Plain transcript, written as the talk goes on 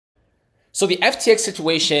So the FTX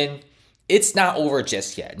situation, it's not over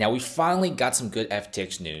just yet. Now we finally got some good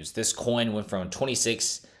FTX news. This coin went from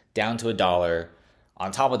 26 down to $1.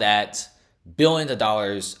 On top of that, billions of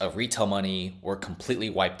dollars of retail money were completely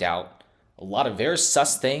wiped out. A lot of very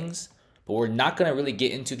sus things, but we're not going to really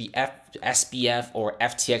get into the SBF or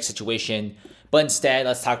FTX situation. But instead,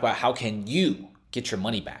 let's talk about how can you get your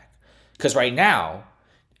money back. Because right now,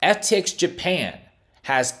 FTX Japan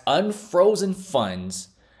has unfrozen funds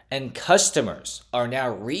and customers are now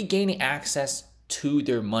regaining access to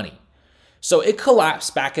their money. So it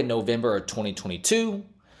collapsed back in November of 2022.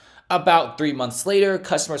 About 3 months later,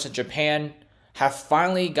 customers in Japan have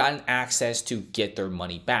finally gotten access to get their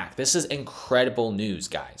money back. This is incredible news,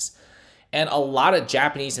 guys. And a lot of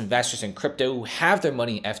Japanese investors in crypto who have their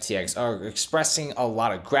money in FTX are expressing a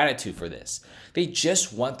lot of gratitude for this. They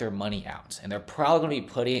just want their money out, and they're probably going to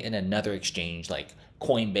be putting it in another exchange like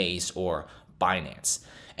Coinbase or Binance.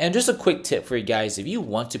 And just a quick tip for you guys, if you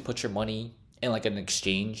want to put your money in like an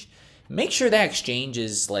exchange, make sure that exchange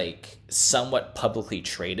is like somewhat publicly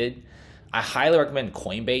traded. I highly recommend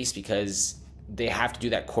Coinbase because they have to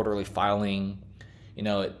do that quarterly filing. You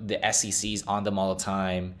know, the SEC's on them all the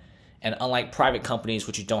time. And unlike private companies,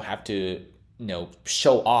 which you don't have to,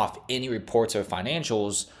 show off any reports or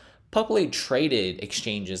financials, publicly traded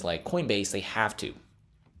exchanges like Coinbase, they have to.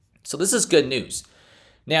 So this is good news.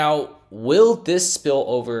 Now, will this spill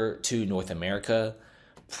over to North America?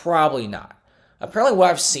 Probably not. Apparently what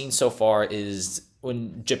I've seen so far is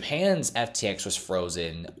when Japan's FTX was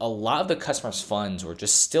frozen, a lot of the customers' funds were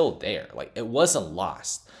just still there. Like, it wasn't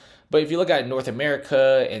lost. But if you look at North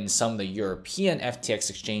America and some of the European FTX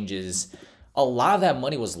exchanges, a lot of that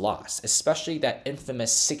money was lost, especially that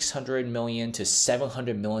infamous $600 million to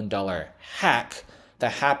 $700 million hack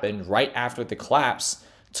that happened right after the collapse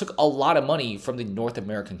took a lot of money from the North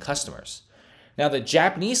American customers. Now, the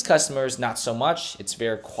Japanese customers, not so much. It's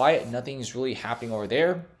very quiet. Nothing's really happening over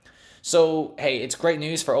there. So, hey, it's great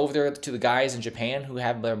news for over there to the guys in Japan who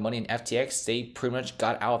have their money in FTX. They pretty much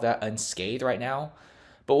got out of that unscathed right now.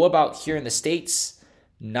 But what about here in the States?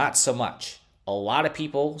 Not so much. A lot of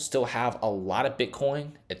people still have a lot of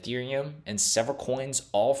Bitcoin, Ethereum, and several coins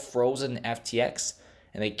all frozen in FTX,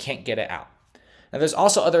 and they can't get it out. Now, there's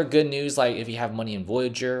also other good news, like if you have money in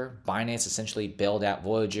Voyager, Binance essentially bailed out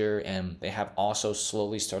Voyager, and they have also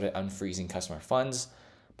slowly started unfreezing customer funds.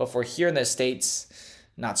 But for here in the States,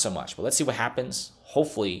 not so much. But let's see what happens.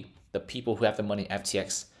 Hopefully, the people who have the money in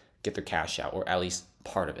FTX get their cash out, or at least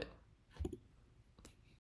part of it.